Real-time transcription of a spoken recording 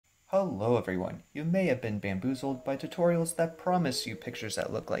Hello everyone. You may have been bamboozled by tutorials that promise you pictures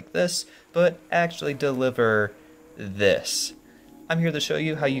that look like this, but actually deliver this. I'm here to show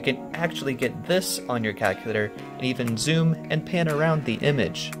you how you can actually get this on your calculator and even zoom and pan around the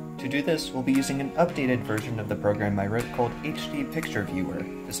image. To do this, we'll be using an updated version of the program I wrote called HD Picture Viewer.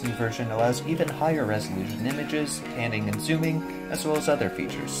 This new version allows even higher resolution images, panning and zooming, as well as other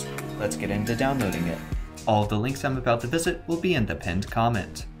features. Let's get into downloading it. All the links I'm about to visit will be in the pinned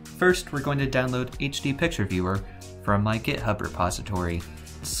comment. First, we're going to download HD Picture Viewer from my GitHub repository.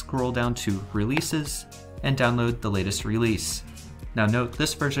 Scroll down to Releases and download the latest release. Now note,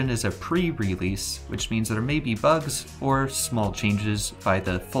 this version is a pre-release, which means there may be bugs or small changes by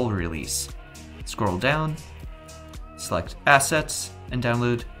the full release. Scroll down, select Assets, and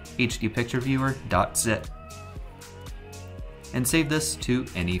download hdpictureviewer.zip. And save this to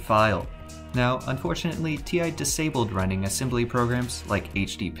any file. Now, unfortunately, TI disabled running assembly programs like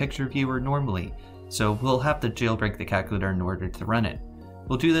HD Picture Viewer normally, so we'll have to jailbreak the calculator in order to run it.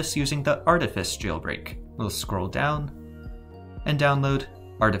 We'll do this using the Artifice jailbreak. We'll scroll down and download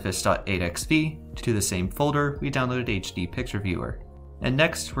artifice.8xv to the same folder we downloaded HD Picture Viewer. And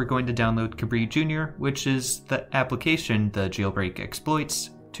next, we're going to download Cabri Jr., which is the application the jailbreak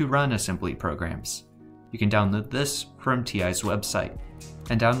exploits to run assembly programs. You can download this from TI's website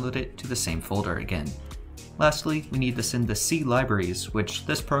and download it to the same folder again. Lastly, we need to send the C libraries, which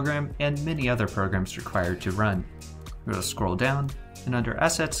this program and many other programs require to run. We'll scroll down and under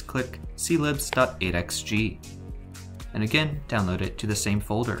Assets, click clibs.8xg. And again, download it to the same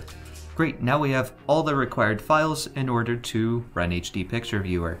folder. Great, now we have all the required files in order to run HD Picture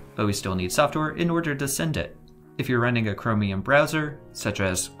Viewer, but we still need software in order to send it. If you're running a Chromium browser, such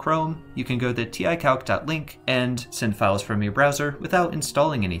as Chrome, you can go to ticalc.link and send files from your browser without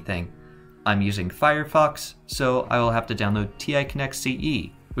installing anything. I'm using Firefox, so I will have to download TI Connect CE,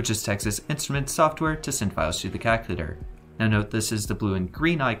 which is Texas Instruments software to send files to the calculator. Now note, this is the blue and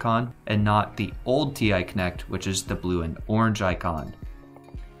green icon, and not the old TI Connect, which is the blue and orange icon.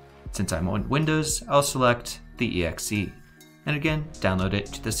 Since I'm on Windows, I'll select the exe, and again, download it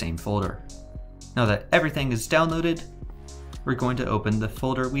to the same folder. Now that everything is downloaded, we're going to open the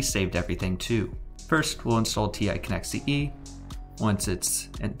folder we saved everything to. First, we'll install TI Connect CE. Once it's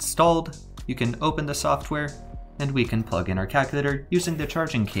installed, you can open the software, and we can plug in our calculator using the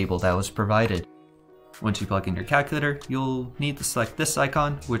charging cable that was provided. Once you plug in your calculator, you'll need to select this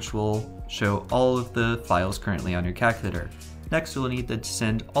icon, which will show all of the files currently on your calculator. Next, you'll need to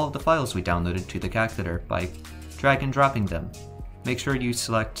send all of the files we downloaded to the calculator by drag and dropping them. Make sure you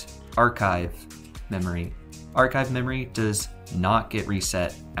select Archive Memory. Archive memory does not get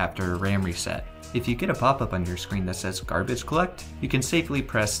reset after a RAM reset. If you get a pop-up on your screen that says Garbage Collect, you can safely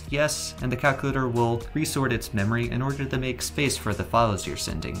press Yes, and the calculator will resort its memory in order to make space for the files you're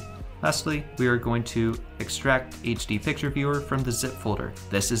sending. Lastly, we are going to extract HD Picture Viewer from the zip folder.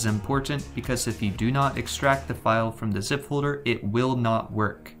 This is important because if you do not extract the file from the zip folder, it will not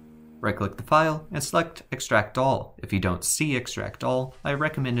work. Right-click the file and select Extract All. If you don't see Extract All, I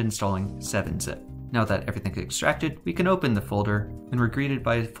recommend installing 7-zip. Now that everything's extracted, we can open the folder, and we're greeted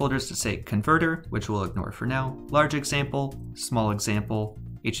by folders that say Converter, which we'll ignore for now, Large Example, Small Example,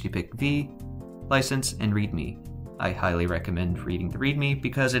 HDPicV, License, and README. I highly recommend reading the README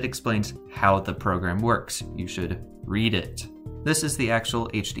because it explains how the program works. You should read it. This is the actual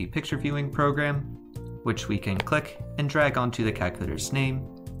HD picture viewing program, which we can click and drag onto the calculator's name,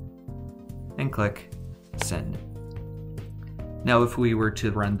 and click Send. Now if we were to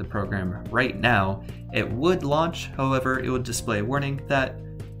run the program right now, it would launch, however it would display a warning that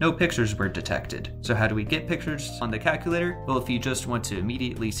no pictures were detected. So how do we get pictures on the calculator? Well, if you just want to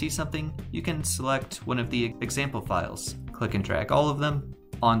immediately see something, you can select one of the example files. Click and drag all of them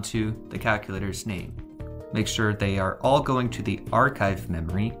onto the calculator's name. Make sure they are all going to the archive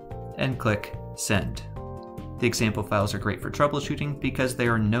memory and click Send. The example files are great for troubleshooting because they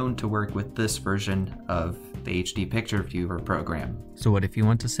are known to work with this version of the HD Picture Viewer program. So what if you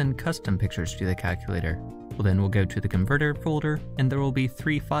want to send custom pictures to the calculator? Well, then we'll go to the converter folder, and there will be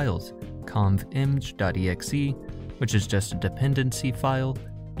 3 files: convimg.exe, which is just a dependency file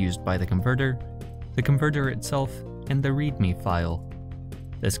used by the converter itself, and the README file.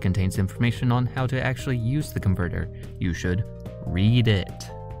 This contains information on how to actually use the converter. You should read it.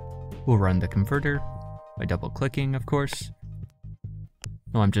 We'll run the converter by double-clicking, of course.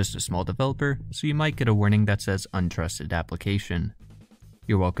 Now, I'm just a small developer, so you might get a warning that says Untrusted Application.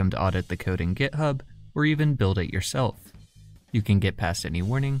 You're welcome to audit the code in GitHub, or even build it yourself. You can get past any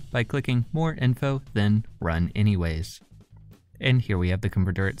warning by clicking More Info, then Run Anyways. And here we have the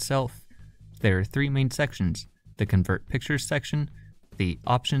converter itself. There are 3 main sections: the Convert Pictures section, the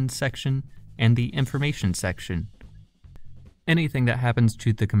Options section and the Information section. Anything that happens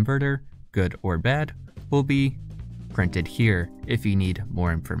to the converter, good or bad, will be printed here. If you need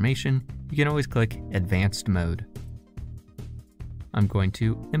more information, you can always click Advanced Mode. I'm going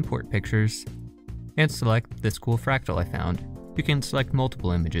to import pictures and select this cool fractal I found. You can select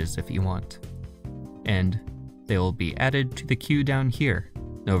multiple images if you want. And they will be added to the queue down here.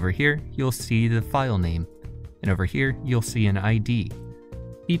 Over here, you'll see the file name. And over here, you'll see an ID.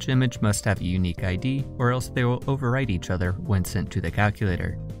 Each image must have a unique ID, or else they will overwrite each other when sent to the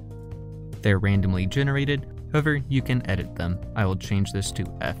calculator. They're randomly generated, however, you can edit them. I will change this to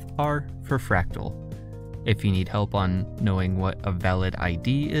FR for fractal. If you need help on knowing what a valid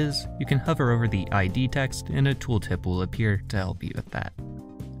ID is, you can hover over the ID text and a tooltip will appear to help you with that.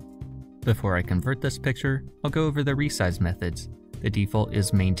 Before I convert this picture, I'll go over the resize methods. The default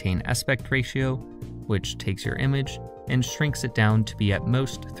is maintain aspect ratio, which takes your image and shrinks it down to be at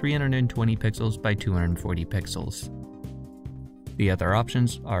most 320 pixels by 240 pixels. The other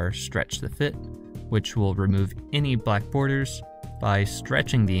options are stretch the fit, which will remove any black borders by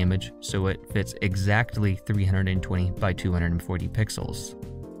stretching the image so it fits exactly 320 by 240 pixels.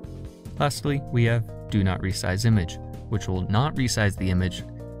 Lastly, we have do not resize image, which will not resize the image.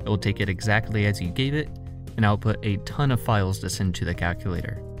 It will take it exactly as you gave it and output a ton of files to send to the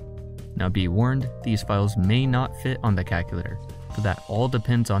calculator. Now be warned, these files may not fit on the calculator, but that all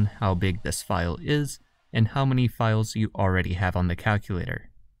depends on how big this file is and how many files you already have on the calculator.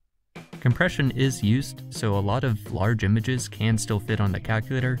 Compression is used, so a lot of large images can still fit on the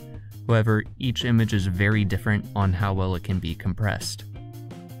calculator. However, each image is very different on how well it can be compressed.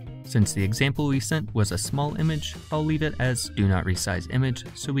 Since the example we sent was a small image, I'll leave it as do not resize image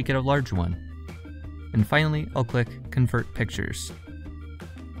so we get a large one. And finally, I'll click Convert Pictures.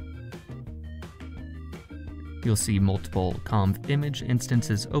 You'll see multiple conv image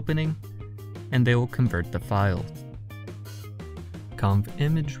instances opening, and they will convert the files. Conv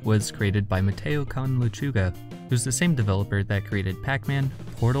image was created by Matteo Conlechuga, who's the same developer that created Pac-Man,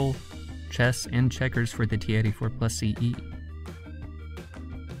 Portal, Chess, and Checkers for the TI-84 Plus CE.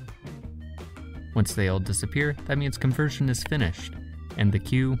 Once they all disappear, that means conversion is finished, and the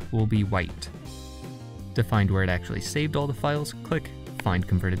queue will be white. To find where it actually saved all the files, click Find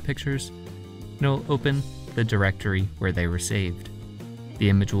Converted Pictures, and it'll open the directory where they were saved. The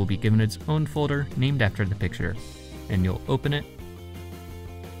image will be given its own folder named after the picture, and you'll open it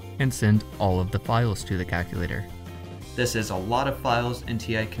and send all of the files to the calculator. This is a lot of files, and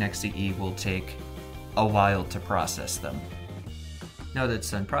TI Connect CE will take a while to process them. Now that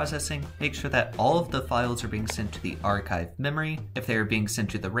it's done processing, make sure that all of the files are being sent to the archive memory. If they are being sent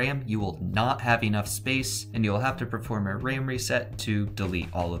to the RAM, you will not have enough space, and you'll have to perform a RAM reset to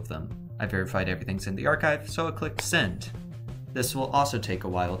delete all of them. I verified everything's in the archive, so I'll click Send. This will also take a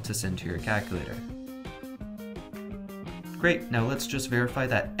while to send to your calculator. Great, now let's just verify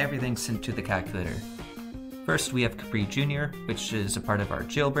that everything's sent to the calculator. First, we have Capri Jr., which is a part of our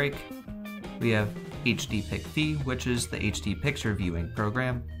jailbreak. We have HDPicV, which is the HD picture viewing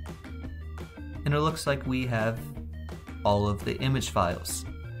program. And it looks like we have all of the image files.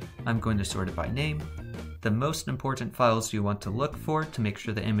 I'm going to sort it by name. The most important files you want to look for to make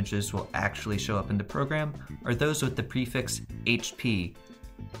sure the images will actually show up in the program are those with the prefix HP,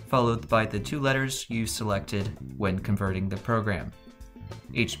 followed by the two letters you selected when converting the program.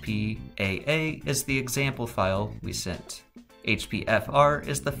 HPAA is the example file we sent. HPFR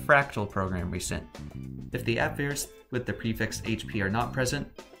is the fractal program we sent. If the app varies with the prefix HP are not present,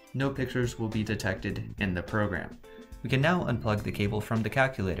 no pictures will be detected in the program. We can now unplug the cable from the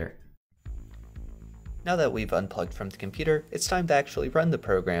calculator. Now that we've unplugged from the computer, it's time to actually run the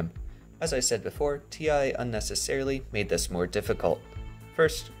program. As I said before, TI unnecessarily made this more difficult.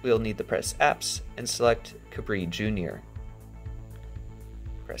 First, we'll need to press Apps and select Capri Jr.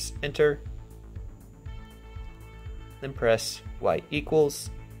 Press Enter, then press Y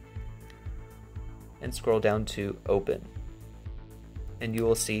equals, and scroll down to Open. And you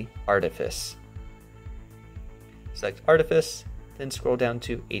will see Artifice. Select Artifice, then scroll down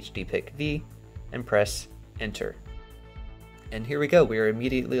to HDPicV, and press Enter. And here we go, we are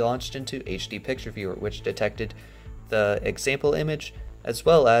immediately launched into HD Picture Viewer, which detected the example image as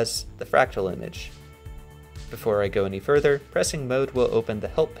well as the fractal image. Before I go any further, pressing Mode will open the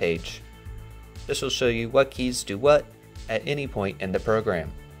Help page. This will show you what keys do what at any point in the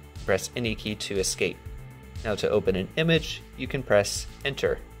program. Press any key to escape. Now to open an image, you can press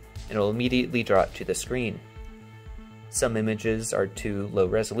Enter, and it will immediately drop to the screen. Some images are too low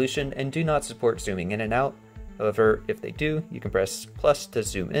resolution and do not support zooming in and out. However, if they do, you can press plus to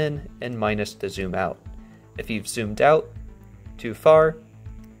zoom in and minus to zoom out. If you've zoomed out, too far,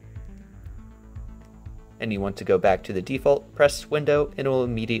 and you want to go back to the default, press Window and it will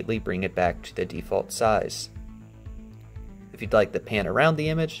immediately bring it back to the default size. If you'd like to pan around the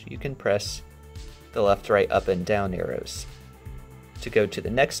image, you can press the left, right, up, and down arrows. To go to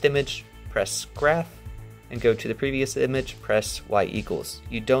the next image, press Graph, and go to the previous image, press Y equals.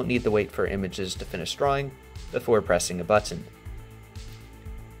 You don't need to wait for images to finish drawing before pressing a button.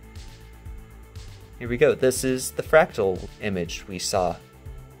 Here we go, this is the fractal image we saw.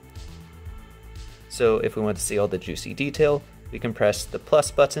 So if we want to see all the juicy detail, we can press the plus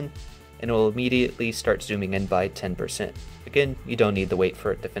button and it will immediately start zooming in by 10%. Again, you don't need to wait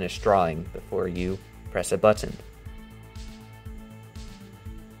for it to finish drawing before you press a button.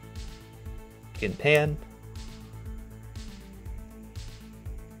 You can pan,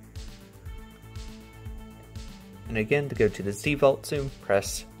 and again, to go to the default zoom,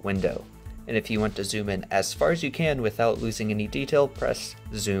 press Window. And if you want to zoom in as far as you can without losing any detail, press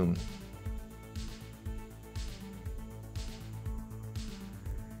Zoom.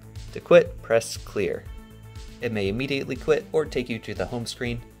 To quit, press Clear. It may immediately quit or take you to the home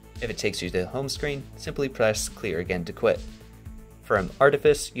screen. If it takes you to the home screen, simply press Clear again to quit. From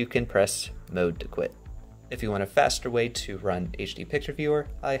Artifice, you can press Mode to quit. If you want a faster way to run HD Picture Viewer,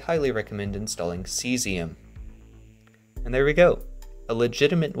 I highly recommend installing Cesium. And there we go, a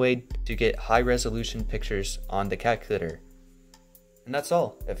legitimate way to get high-resolution pictures on the calculator. And that's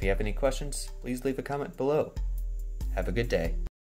all. If you have any questions, please leave a comment below. Have a good day.